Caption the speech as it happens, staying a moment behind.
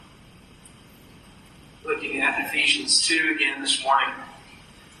Looking at Ephesians 2 again this morning,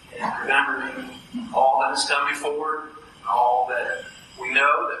 and remembering all that is done before, all that we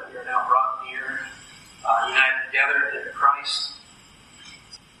know, that we are now brought near, united together in Christ.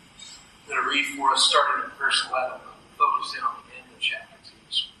 I'm going to read for us starting at verse 11, but we'll focus in on the end of chapter 2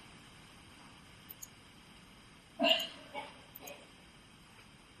 this morning.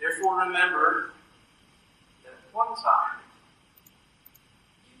 Therefore remember that at one time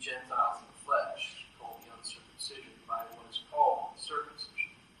you Gentiles in the flesh, called the uncircumcision by what is called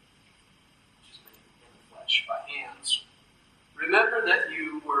circumcision, which is made in the flesh by hands. Remember that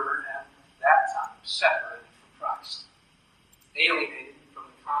you were at that time separated from Christ, alienated from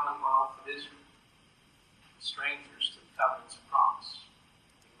the commonwealth of Israel, strangers to the covenants of promise,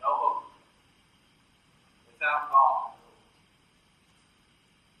 having no hope, without God.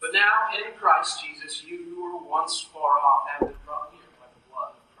 But now in Christ Jesus, you who were once far off have been brought near by the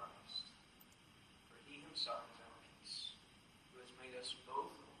blood of Christ. For he himself is our peace, who has made us both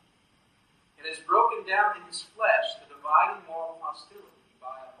one, and has broken down in his flesh the dividing wall of hostility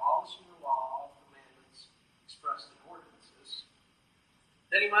by abolishing the law of commandments expressed in ordinances,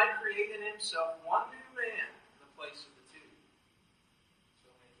 that he might create in himself one new man in the place of the two,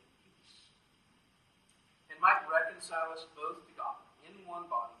 so making peace, and might reconcile us both to God in one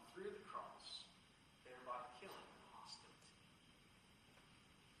body through the cross, thereby killing the hostility.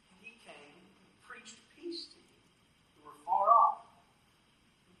 And he came and preached peace to you who were far off,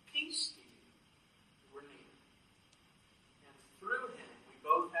 and peace to you who were near. And through him we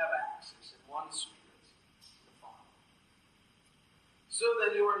both have access in one Spirit to the Father. So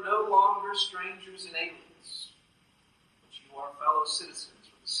that you are no longer strangers and aliens, but you are fellow citizens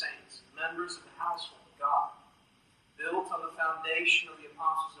with the saints and members of the household of God, built on the foundation of the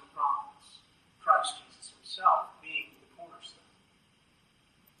apostles and prophets, Christ Jesus himself being the cornerstone.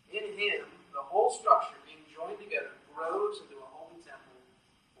 In him, the whole structure being joined together grows into a holy temple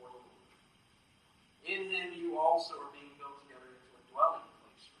for the Lord. In him you also are being built together into a dwelling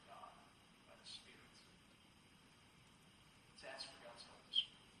place for God by the Spirit. Let's ask for God's help this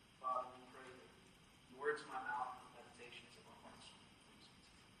morning. Father, we pray that the words of my mouth and the meditations of our hearts will be pleasing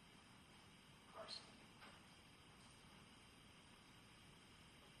to you. Christ.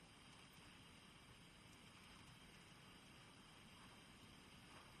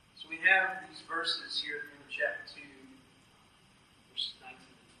 So we have these verses here in chapter 2, verses 19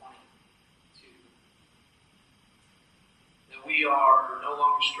 and 22, that we are no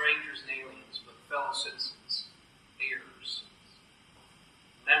longer strangers and aliens, but fellow citizens, heirs,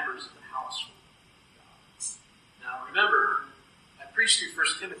 members of the household of God. Now remember, I preached through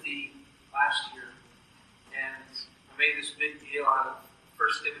 1 Timothy last year, and I made this big deal out of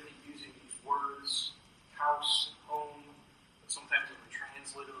 1 Timothy using these words, house and home, but sometimes they were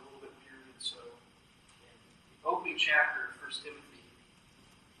translated a little bit weird. And so in the opening chapter of 1 Timothy,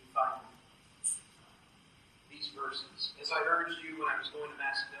 we find these verses. As I urged you when I was going to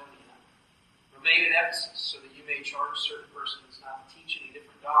Macedonia, remain at Ephesus, so that you may charge certain persons not to teach any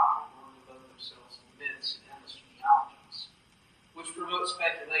different doctrine, nor devote themselves to myths and endless genealogies, which promote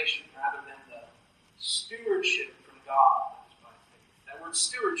speculation rather than the stewardship from God that is by faith. That word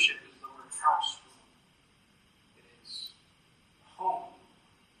stewardship is the word house. It is the home,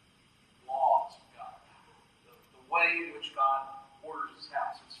 laws of God, the way in which God orders his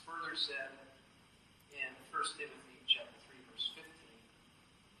house. It's further said in 1 Timothy chapter 3, verse 15.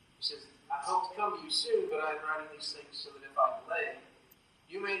 He says, I hope to come to you soon, but I am writing these things so that if I delay,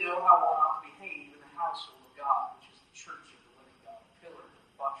 you may know how one ought to behave in the household of God, which is the church of the living God, the pillar and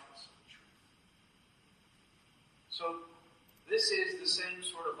the buttress of the truth. So this is the same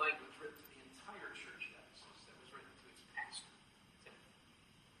sort of language written to the entire church at Ephesus that was written to its pastor, Timothy.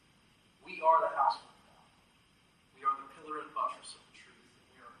 We are the household of God. We are the pillar and buttress of the truth,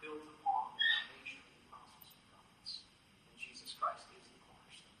 and we are built upon the foundation of the apostles and prophets. And Jesus Christ is the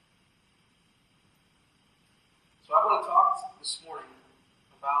cornerstone. So I want to talk this morning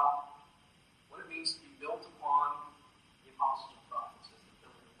about what it means to be built upon the apostles and prophets as the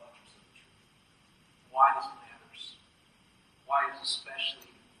pillar and buttress of the truth. Why this matters. Why it's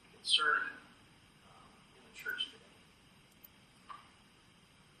especially concerning in the church today.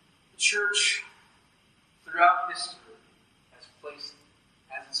 The church, throughout history, has placed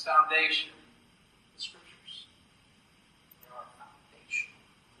as its foundation the Scriptures. They are a foundation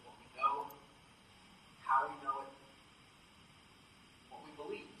of what we know, how we know it, what we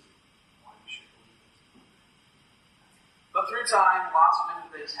believe, why we should believe it. But through time, lots of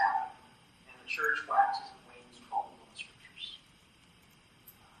different things happen, and the church waxes and wanes cold on the Scriptures.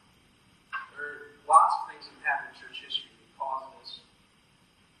 There are lots of things that happen in church history that cause this.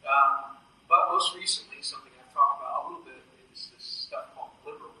 But most most recently, something I've talked about a little bit is this stuff called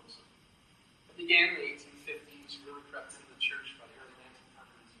liberalism. It began in the 1850s, really crept into the church by the early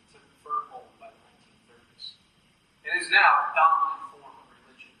 1900s, and took a firm hold by the 1930s. It is now a dominant form of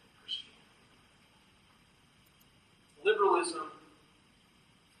religion in Christianity. Liberalism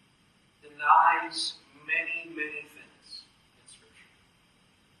denies many, many things in Scripture.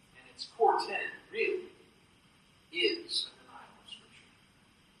 And its core tenet, really, is a denial of Scripture.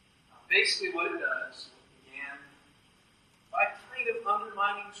 Basically what it does, it began by kind of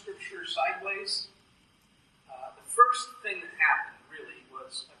undermining Scripture sideways. The first thing that happened, really,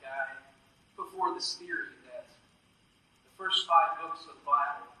 was a guy put forward this theory that the first 5 books of the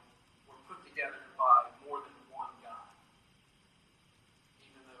Bible were put together by more than one God.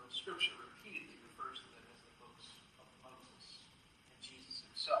 Even though Scripture repeatedly refers to them as the books of Moses, and Jesus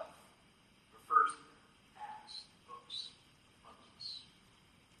himself refers to them as the books of Moses.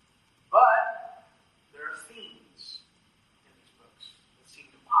 But there are themes in these books that seem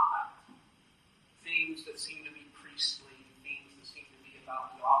to pop out. Themes that seem to be priestly, themes that seem to be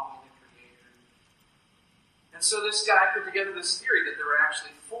about Yahweh the Creator. And so this guy put together this theory that there were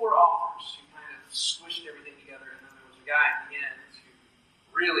actually 4 authors who kind of squished everything together, and then there was a guy at the end who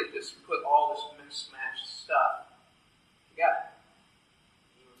really just put all this mixed-matched stuff together.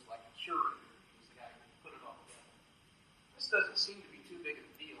 He was like a curator. He was the guy who put it all together. This doesn't seem to be too big of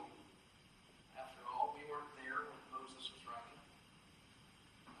a deal. After all, we weren't there when Moses was writing.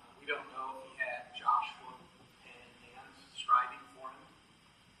 We don't know if he had Joshua pen in hand scribing for him.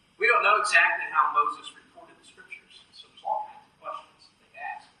 We don't know exactly how Moses recorded the Scriptures. So there's all kinds of questions that they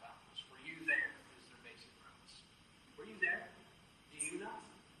ask about this. Were you there? Is their basic premise. Were you there? Do you know?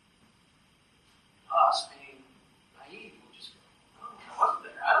 Us being naive will just go, oh, I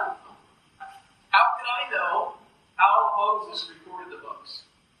wasn't there. I don't know. How can I know how Moses recorded the books?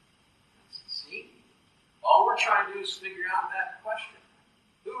 See? All we're trying to do is figure out that question.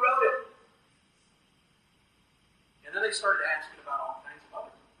 Who wrote it? And then they started asking about all kinds of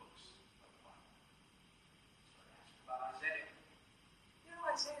other books of the Bible. They started asking about Isaiah. You know,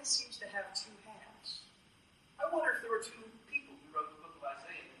 Isaiah seems to have 2 halves. I wonder if there were 2 people who wrote the book of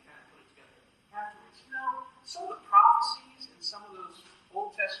Isaiah and kind of put it together afterwards. You know, some of the prophecies in some of those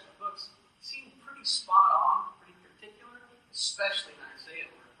Old Testament books seem pretty spot on, pretty particular, especially in Isaiah,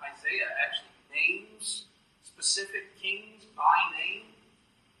 where Isaiah actually names specific kings by name.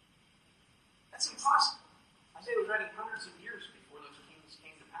 That's impossible. Isaiah was writing hundreds of years before those kings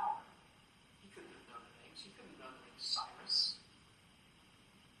came to power. He couldn't have known the names. He couldn't have known the name Cyrus.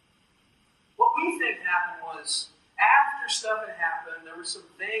 What we think happened was, after stuff had happened, there were some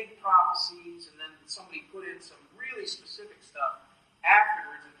vague prophecies, and then somebody put in some really specific stuff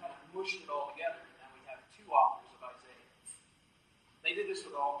afterwards and kind of mushed it all together, and now we have 2 authors of Isaiah. They did this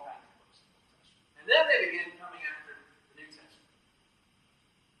with all kinds of books in the Old Testament. And then they began coming after the New Testament.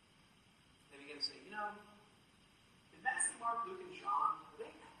 They began to say, you know, did Matthew, Mark, Luke, and John, were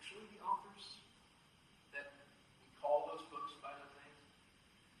they actually the authors that we call those books by those names?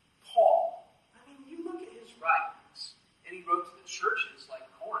 Paul, I mean, you look at his writings, and he wrote to the churches like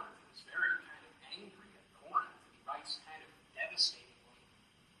Corinth. He was very kind of angry at Corinth, and he writes kind of devastatingly.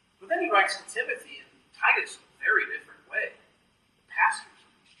 But then he writes to Timothy and Titus in a very different way, the pastors of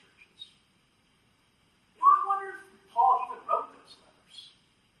these churches. You know, I wonder if Paul even wrote those letters.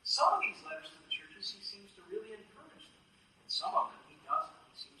 Some of these letters to the churches, he seems to really encourage them. And some of them he doesn't.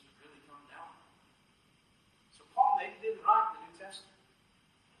 He seems to really come down on them. So Paul maybe didn't write the New Testament.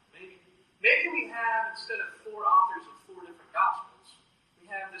 Maybe we have, instead of 4 authors of 4 different Gospels, we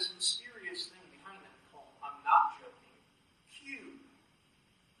have this mysterious thing behind them called, I'm not joking, Q,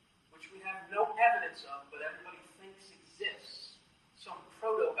 which we have no evidence of, but everybody thinks exists. Some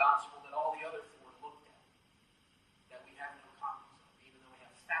proto-gospel that all the other 4 looked at, that we have no copies of, even though we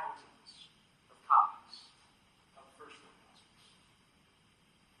have thousands of copies of the first 4 Gospels.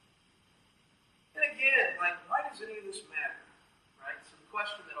 And again, like, why does any of this matter? Right? So the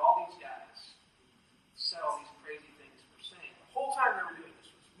question that all these guys said all these crazy things were saying, the whole time they were doing this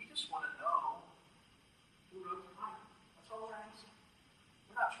was, we just want to know who wrote the Bible. That's all we're asking.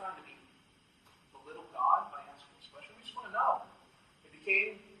 We're not trying to belittle God by asking this question. We just want to know. It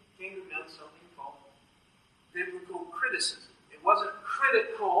came to know something called biblical criticism. It wasn't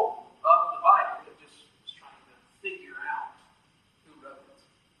critical of the Bible. It just was trying to figure out who wrote it.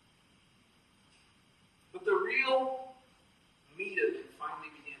 But the real meat of it finally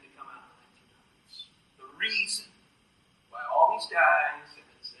began to come out in the 1900s. The reason why all these guys have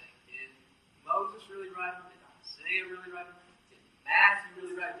been saying, did Moses really write it? Did Isaiah really write it? Did Matthew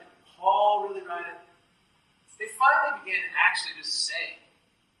really write it? Did Paul really write it? They finally began actually just saying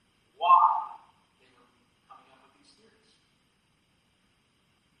why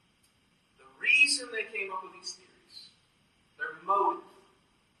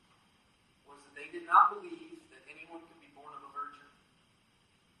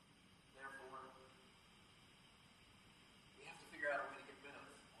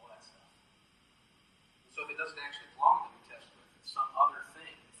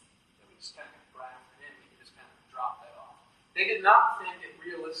did not think it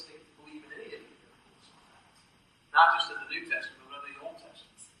realistic to believe in any of the miracles. Not just in the New Testament, but in the Old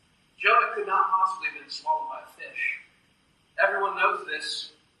Testament. Jonah could not possibly have been swallowed by a fish. Everyone knows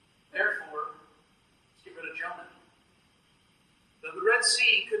this. Therefore, let's get rid of Jonah. The Red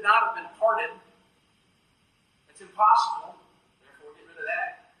Sea could not have been parted. It's impossible. Therefore, get rid of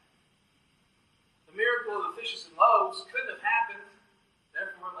that. The miracle of the fishes and loaves couldn't have happened.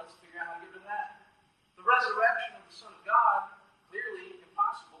 Therefore, let's figure out how to get rid of that. The resurrection of the Son of God, clearly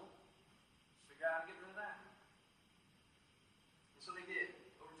impossible. Let's figure out how to get rid of that. And so they did,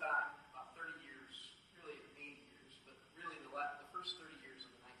 over time, about 30 years, really 80 years, but really the first 30 years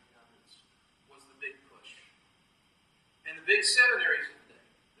of the 1900s was the big push. And the big seminaries of the day,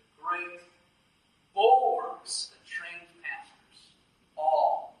 the great bulwarks that trained pastors,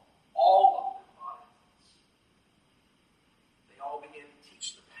 all of them bought into this. They all began to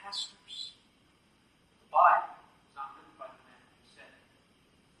teach the pastors the Bible was not written by the man who said it.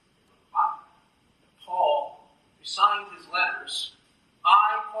 But the Bible. And Paul, who signed his letters,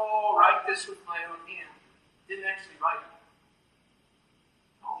 I, Paul, write this with my own hand, didn't actually write it.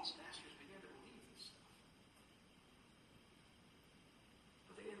 And all these pastors began to believe this stuff.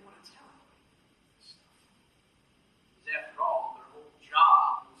 But they didn't want to tell anybody this stuff. Because after all, their whole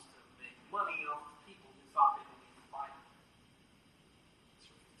job was to make money off of people who thought they believed the Bible.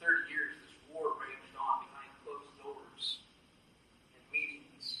 So for 30 years, this war raged on behind closed doors and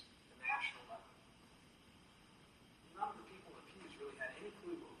meetings at the national level. None of the people in the pews really had any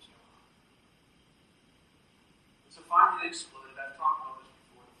clue what was going on. And so finally they exploded. I've talked about this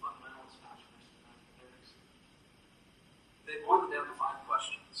before, the fundamentalist nationalists in the 1930s. They boiled it down to 5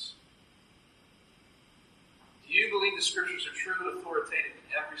 questions. Do you believe the Scriptures are true and authoritative in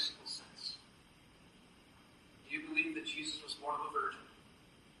every single sense? Do you believe that Jesus was born of a virgin?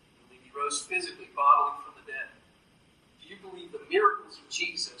 Do you believe he rose physically, bodily from the dead? Do you believe the miracles of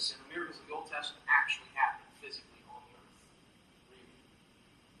Jesus and the miracles of the Old Testament actually happened physically on the earth? Really?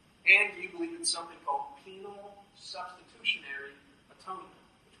 And do you believe in something called penal substitutionary atonement,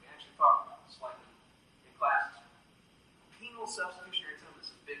 which we actually talked about slightly in classes? Penal substitutionary atonement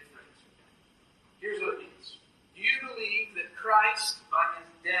is a big phrase. Okay? Here's what it means. Do you believe that Christ, by his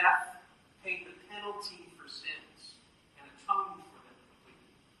death, paid the penalty for sins and atoned for them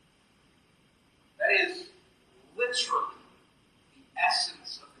completely? That is literally the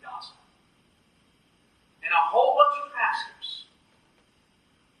essence of the gospel. And a whole bunch of pastors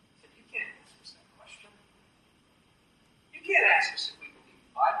said, you can't ask us that question. You can't ask us if we believe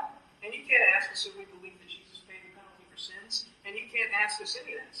the Bible. And you can't ask us if we believe that Jesus paid the penalty for sins. And you can't ask us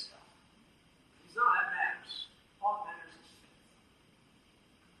any of that stuff. Because none of that matters. All that matters is faith.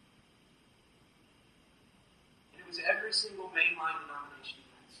 And it was every single mainline denomination in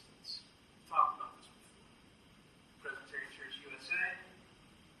the United States. We've talked about this before. Presbyterian Church USA,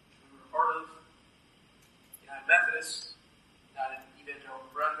 which we were a part of, United Methodist, United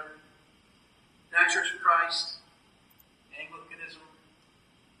Evangelical Brethren, United Church of Christ, Anglicanism,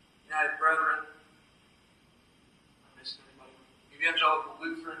 United Brethren, I missed anybody, Evangelical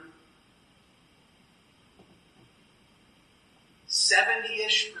Lutheran,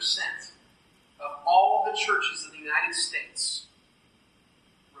 70-ish% of all the churches in the United States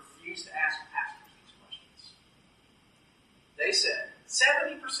refuse to ask pastors these questions. They said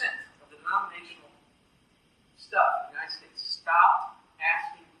 70% of the denominational stuff in the United States stopped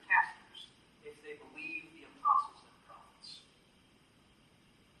asking pastors if they believe the apostles and prophets.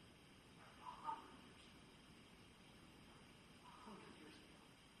 100 years ago.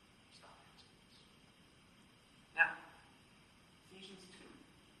 Stop asking this. Now, Ephesians 2.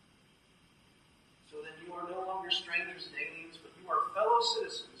 So then you are no longer strangers and aliens, but you are fellow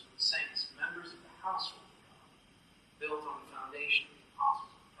citizens with the saints, members of the household of God, built on the foundation of the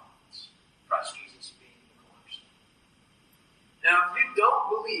apostles and prophets, Christ Jesus being the cornerstone. Now, if you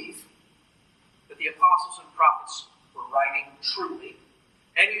don't believe that the apostles and prophets were writing truly,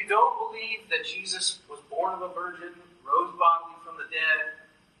 and you don't believe that Jesus was born of a virgin, rose bodily from the dead,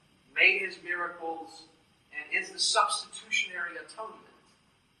 made his miracles, and is the substitutionary atonement,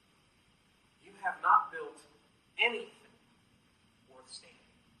 you have not built anything worth standing.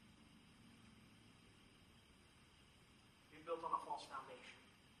 You've built on a false foundation.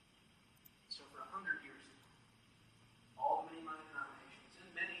 So for 100 years, all the many denominations, and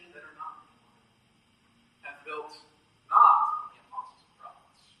many that are not many, have built not on the apostles and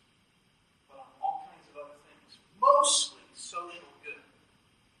prophets, but on all kinds of other things, mostly social good.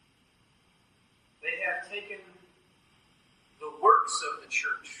 They have taken the works of the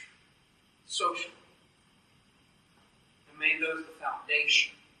church socially and made those the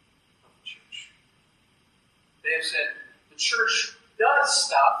foundation of the church. They have said the church does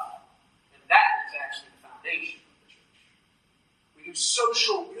stuff, and that is actually the foundation of the church. We do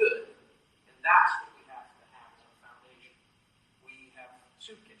social good, and that's what we have to have as our foundation. We have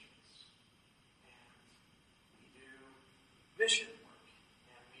soup kitchens, and we do mission work,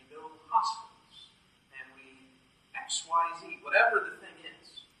 and we build hospitals, and we X, Y, Z, whatever the thing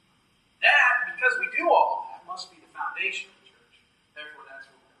is. That, because we do all of that, must be the foundation of the church. Therefore, that's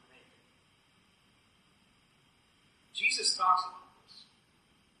what we're going to make it. Jesus talks about this.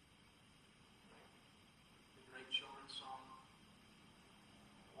 The great children's song.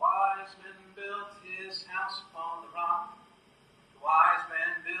 The wise man built his house upon the rock. The wise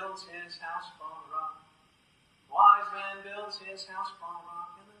man built his house upon the rock. The wise man built his house upon the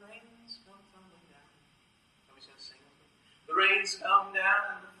rock, and the rains come tumbling down. Somebody said, sing with me. The rains come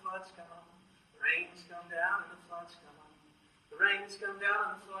down and the floods come up. The rains come down and the floods come up. The rains come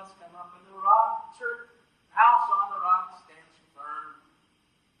down and the floods come up, and the house on the rock stands firm.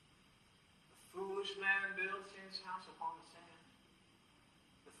 The foolish man built his house upon the sand.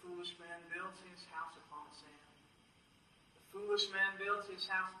 The foolish man built his house upon the sand. The foolish man built his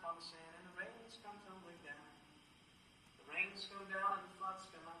house upon the sand, and the rains come tumbling down. The rains come down and the floods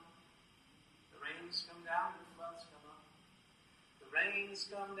come up. The rains come down and the floods come up. The rains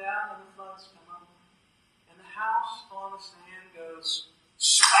come down and the floods come up. And the house on the sand goes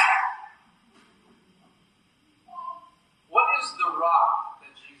smack. What is the rock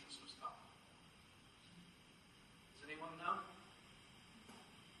that Jesus was talking about? Does anyone know?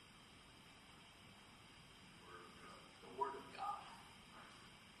 The Word of God.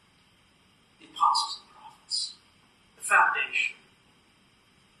 The apostles and prophets. The foundation.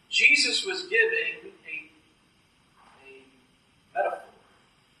 Jesus was giving a metaphor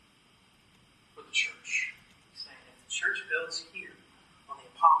for the church. He's saying if the church builds here on the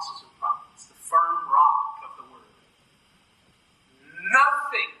apostles and prophets, the firm rock of the Word,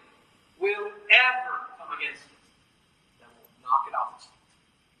 nothing will ever come against it that will knock it off its feet.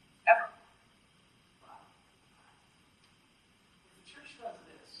 Ever. Wow. If the church does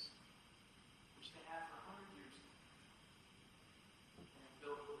this, which they have for 100 years now, and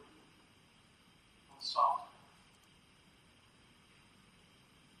build a word on soft,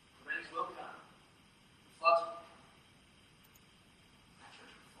 the rains will come, the floods will come, that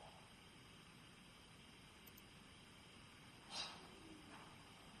church will fall.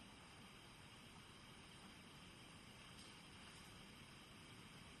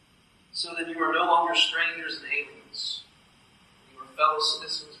 So that you are no longer strangers and aliens. You are fellow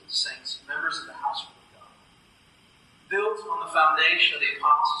citizens with the saints, members of the household of God, built on the foundation of the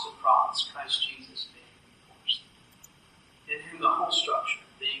apostles and prophets, Christ Jesus being the cornerstone, in whom the whole structure,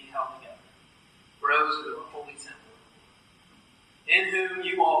 being held together, grows into a holy temple, in whom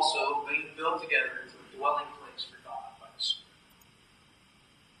you also, being built together into a dwelling place for God by the Spirit.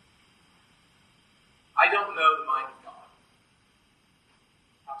 I don't know the mind of God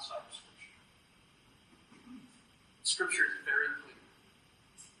outside of Scripture. Scripture is very clear.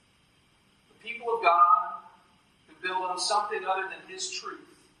 The people of God who build on something other than His truth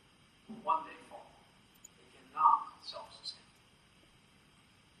will one day fall. They cannot self-sustain.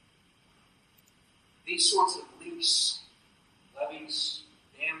 These sorts of leaks, levees,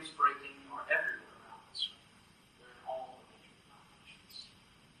 dams breaking are everywhere around us. They're in all the major denominations.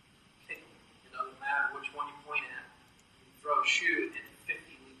 It doesn't matter which one you point at. You throw a shoe and 50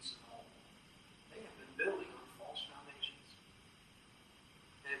 leaks in the hole. They have been building on false foundations.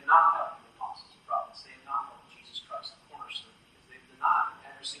 They have not held the apostles and prophets. They have not held Jesus Christ, the cornerstone, because they've denied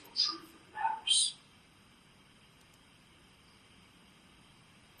every single truth that matters.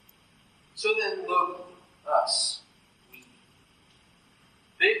 So then look, us, we.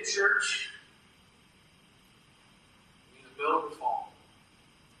 Big church, we either build or fall.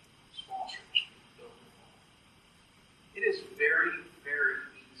 Small church, we build or fall. It is very, very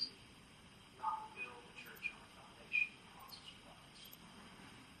easy not to build a church on a foundation of apostles and prophets.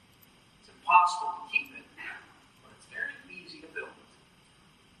 It's impossible to keep it, but it's very easy to build it.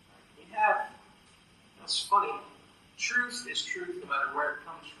 We have, it's funny, truth is truth no matter where it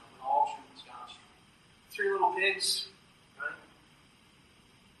comes from, and all truth is God's truth. 3 little pigs, right?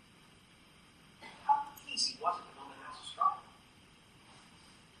 How easy was it to build a house of straw?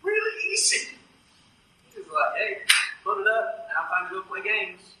 Really easy. He was like, hey, put it up, now time to go play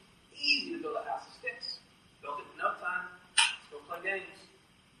games. Easy to build a house of sticks. Built it in no time, let's go play games.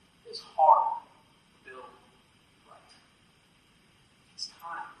 It's hard to build right. It's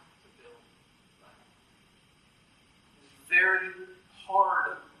time to build right. It's very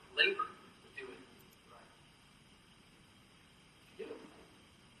hard labor to do it right.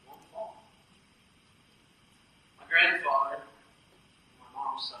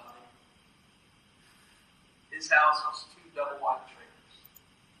 His house was 2 double-wide trailers,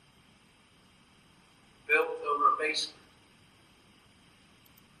 built over a basement.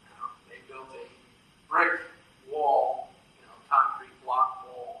 They built a brick wall, concrete block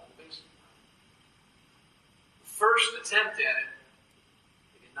wall in the basement. The first attempt at it,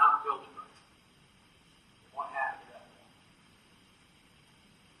 they did not build it right. What happened to that wall?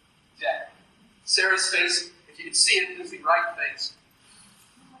 Exactly. Sarah's face, if you could see it, is the right face.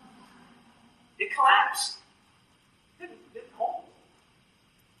 It collapsed. It didn't hold.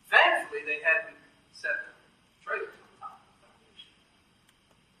 Thankfully, they hadn't set the trailers on top of the foundation.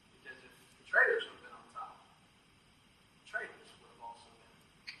 Because if the trailers would have been on top, the trailers would have also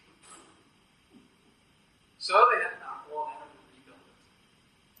been. So they had to knock the wall down and rebuild it.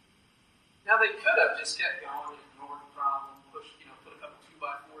 Now they could have just kept going and ignored the problem, put a couple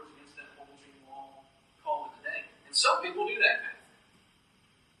 2x4s against that bulging wall, call it a day. And some people do that kind of thing.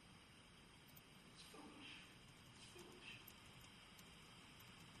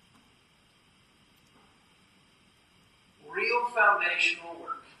 Real foundational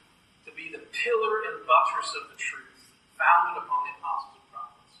work to be the pillar and buttress of the truth founded upon the apostles and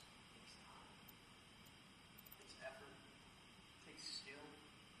prophets takes time. Takes effort. Takes skill.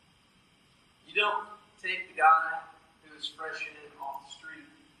 You don't take the guy who is fresh in off the street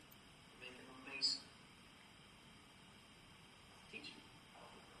and make him a mason. Teach him how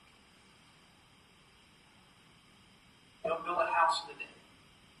to build. You don't build a house in a day.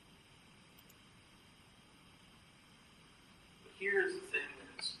 Here's the thing that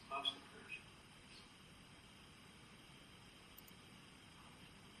is most encouraging.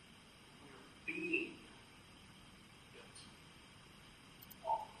 We are being built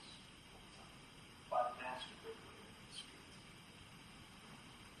always by the master bricklayer of the Spirit.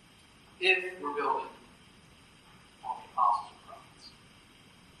 If we're building on the apostles and prophets,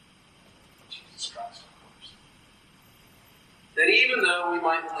 Jesus Christ, of course, that even though we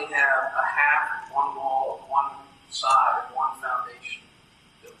might only have a half of one wall of one side of one foundation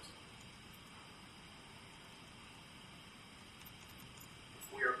built. If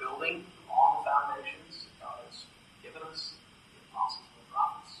we are building on the foundations that God has given us, the apostles and the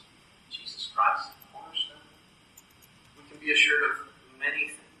prophets, Jesus Christ, the cornerstone, we can be assured of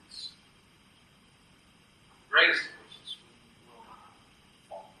many things. Greatest of which is we will not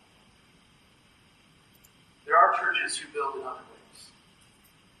fall. There are churches who build in other ways.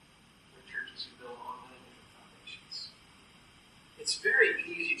 There are churches who build on many different foundations. It's very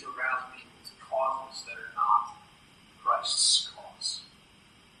easy to rouse people to causes that are not Christ's cause.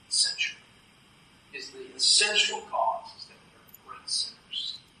 Essentially. The essential cause is that we are great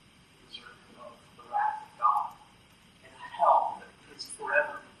sinners, deserving of the wrath of God, and hell that is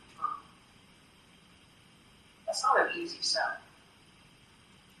forever eternal. That's not an easy sell.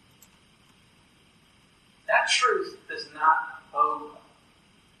 That truth does not bode well.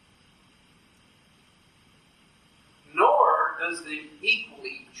 Nor does the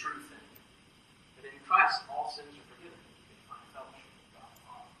equally true thing that in Christ all sins are forgiven and you can find fellowship with God the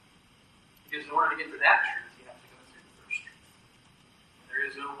Father. Because in order to get to that truth, you have to go through the first truth. And there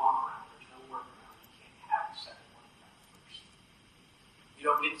is no walk around, there's no work around. You can't have the second one without the first. You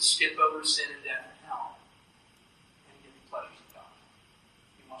don't get to skip over sin and death and hell and get the pleasures of God.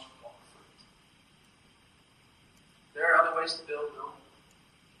 You must walk through it. There are other ways to build, though.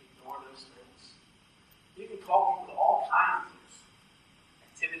 Ignore those things. You can call people to all kinds of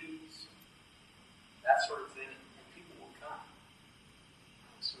activities, that sort of thing, and people will come.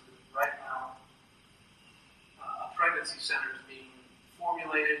 So right now, a pregnancy center is being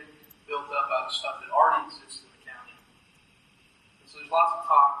formulated, built up out of stuff that already exists in the county. And so there's lots of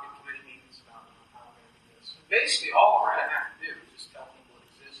talk in committee meetings about how we're going to do this. And basically, all we're going to have to do is just tell people it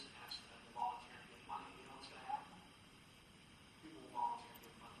exists and ask them to volunteer and give money. You know what's going to happen? People will volunteer and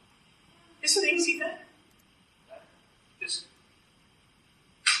give money. It's an easy thing. Just,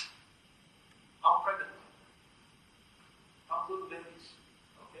 I'm pregnant. I'm little babies.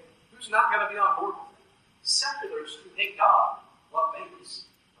 Okay? Who's not going to be on board with it? Seculars who hate God love babies.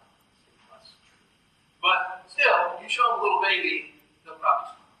 That's true. But still, you show them a little baby, they'll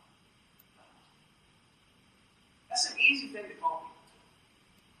probably smile. That's an easy thing to call people to.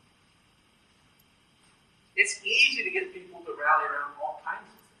 It's easy to get people to rally around all kinds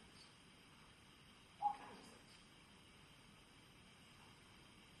of things. All kinds of things.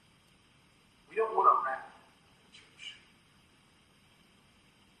 We don't want to wrap the church.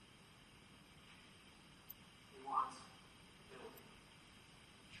 We want building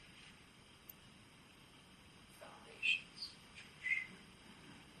foundations of the church.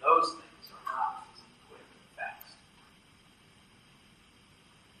 Those things are not easy, quick, and fast.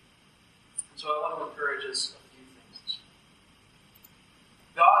 And so I want to encourage us a few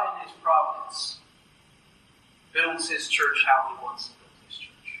builds his church how he wants to build his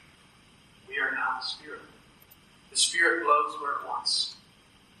church. We are now the Spirit. The Spirit blows where it wants.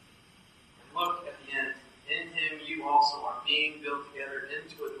 And look at the end. In him you also are being built together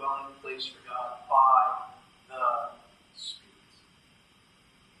into a dwelling place for God by the Spirit.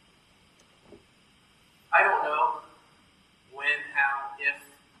 I don't know when, how, if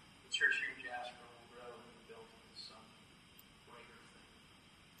the church here in Jasper will grow and be built into some greater thing.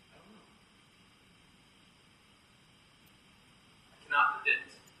 I don't know. I cannot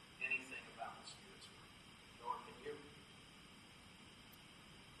predict anything about the Spirit's work, nor can you.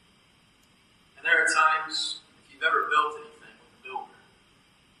 And there are times, if you've ever built anything with a builder,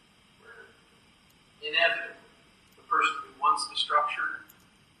 where inevitably the person who wants the structure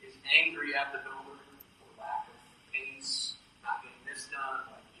is angry at the builder for lack of pace, not getting this done,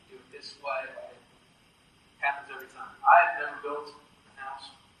 like you do it this way. Like, it happens every time. I have never built a house.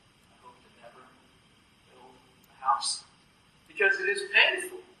 I hope to never build a house. Because it is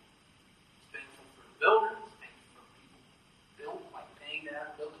painful. It's painful for the builder. It's painful for people built, like paying to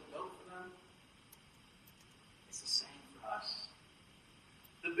have a building built for them. It's the same for us.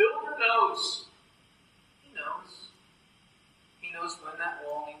 The builder knows. He knows. He knows when that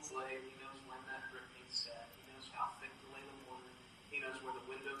wall needs laid. He knows when that brick needs set. He knows how thick to lay the mortar. He knows where the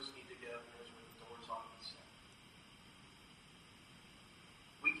windows need to go. He knows where the doors ought to be set.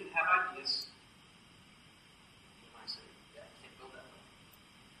 We can have ideas. You might say, yeah, I can't build that way.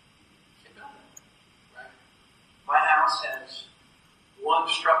 Can't build that way. Right? My house has one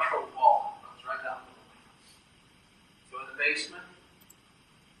structural wall that runs right down the middle of my house. So in the basement,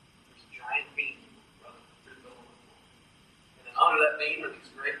 there's a giant beam running through the middle of the floor. And then under that beam are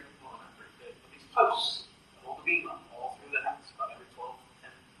these great, well, not very big, but these posts that hold the beam up all through the house, about every 12 feet.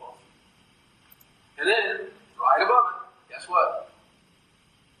 And then, right above it, guess what?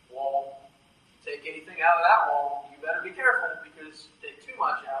 Wall. Take anything out of that wall, you better be careful, because take too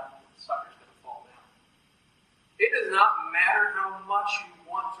much out, the sucker's going to fall down. It does not matter how much you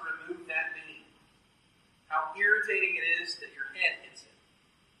want to remove that beam, how irritating it is that your head hits it.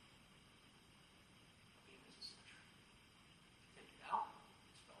 The beam is essential. Take it out,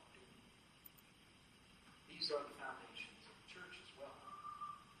 spell doom. These are the foundations of the church as well.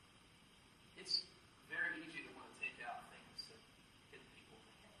 It's very easy to want to take out things that hit people in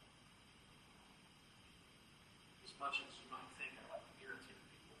the head. As much as you might think I like to irritate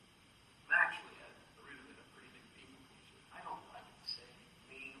people, I'm actually at the root of it a pretty big people pleaser. I don't like to say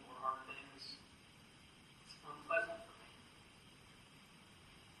mean or hard things. It's unpleasant for me.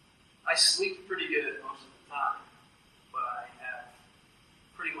 I sleep pretty good most of the time, but I have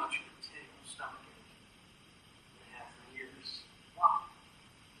pretty much a continual stomach ache and have for years. Why?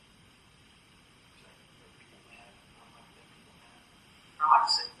 Because I make people mad. I don't like to make people mad. I don't like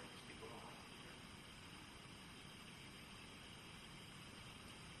to say things people don't like to hear.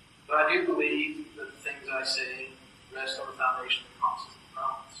 But I do believe that the things I say rest on the foundation of the promises and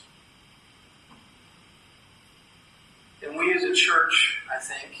prophets. And we as a church, I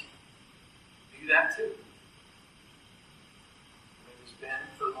think, do that too. It has been,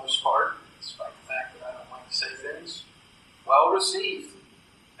 for the most part, despite the fact that I don't like to say things, well received.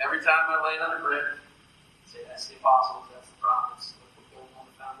 Every time I lay it on a brick, I say that's the apostles, that's the prophets, look, we're building on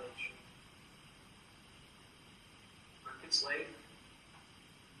the foundation. Brick gets laid,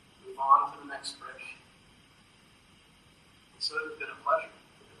 move on to the next brick. And so it's been a pleasure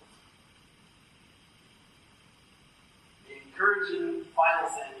to build. The encouraging final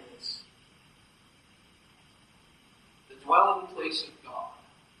thing is the dwelling place of God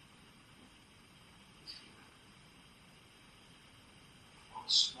is here. On a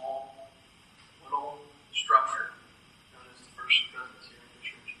small, little structure known as the First Presbyterian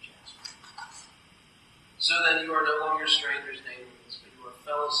Church of Jasper. So then you are no longer strangers and aliens, but you are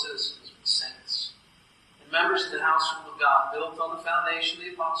fellow citizens with saints, and members of the household of God, built on the foundation of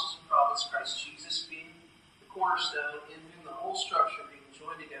the apostles and prophets, Christ Jesus being the cornerstone, in whom the whole structure being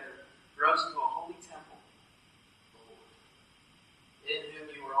joined together grows into a holy temple of the Lord, in whom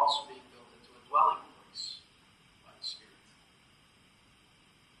you are also being built into a dwelling place by the Spirit.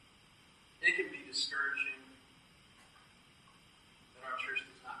 It can be discouraging that our church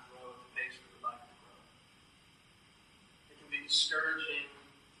does not grow at the pace we would like to grow. It can be discouraging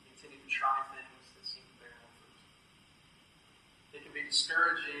to continue to try things that seem to bear no fruit. It can be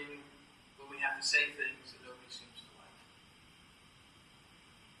discouraging when we have to say things that nobody seems to like.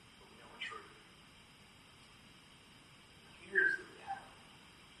 But we know are true. Here's the reality.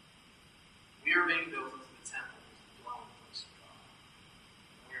 We are being built into the temple, into the dwelling place of God.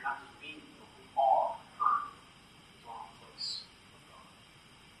 And we are not just being built, we are currently the dwelling place of God.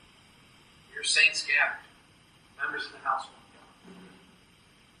 We are saints gathered, members of the household of God.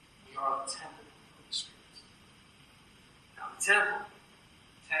 We are the temple of the Spirit. Now, the temple,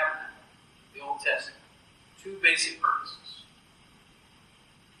 tabernacle, the Old Testament, two basic purposes.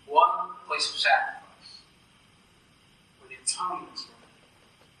 One, place of sacrifice, where the atonements were made.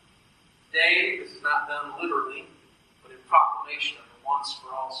 Today, this is not done literally, but in proclamation of the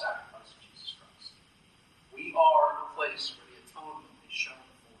once-for-all sacrifice of Jesus Christ. We are the place where the atonement is shown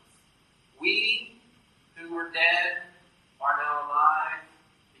forth. We, who were dead, are now alive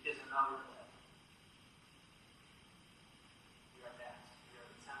because another lived. We are that. We are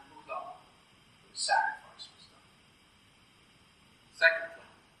the temple of God, where the sacrifice was done. Second thing,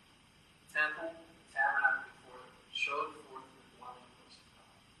 the temple, the tabernacle before it, showed forth the dwelling place of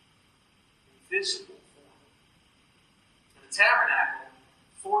God. Invisible form. In the tabernacle,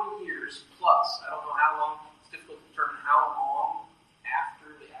 40 years plus, I don't know how long, it's difficult to determine how long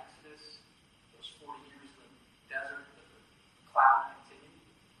after the Exodus, those 40 years in the desert, the cloud continued.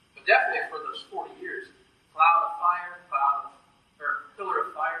 But definitely for those 40 years, pillar of fire, pillar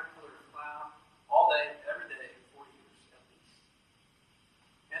of cloud, all day, every day, 40 years at least.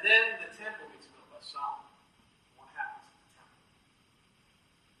 And then the temple gets built by Solomon. What happens to the temple?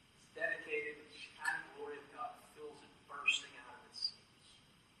 It's dedicated, the shining glory of God fills it, bursting out of its seams.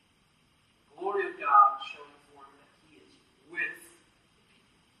 The glory of God showing forth that He is with the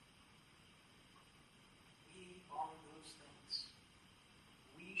people. We are those things.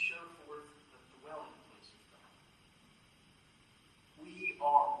 We show forth the dwelling place of God. We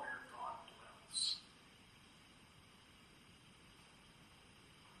are where God dwells.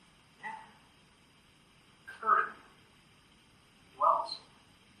 Yeah. Currently dwells.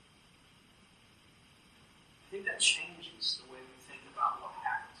 I think that changes the way we think about what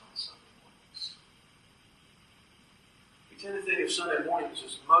happens on Sunday mornings. We tend to think of Sunday mornings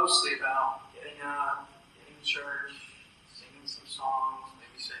as mostly about getting up, getting to church, singing some songs,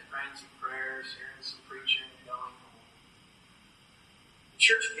 maybe praying some prayers, hearing some preaching, and going home. The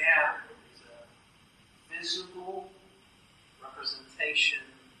church gathering is a visible representation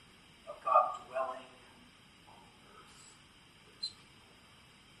of God dwelling on earth with His people.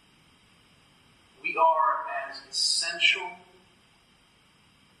 We are as essential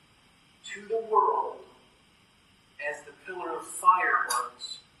to the world as the pillar of fire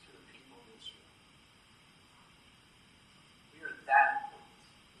was to the people of Israel. We are that important.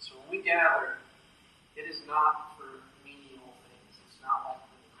 So when we gather, it is not for menial things. It's not like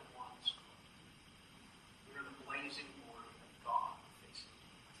the Kiwanis Club. We are the blazing glory of God facing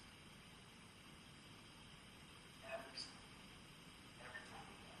every time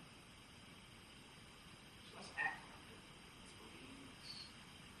we gather. So let's act like it. Let's believe this.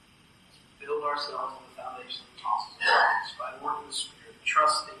 Let's build ourselves on the foundation of the apostles and prophets by the work of the Spirit,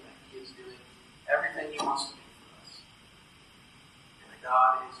 trusting that He is doing everything He wants to do for us. And that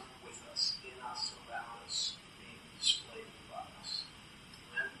God is with us, in us, around us, being displayed by us.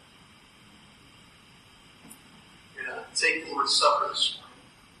 Amen. We're going to take the Lord's Supper this morning.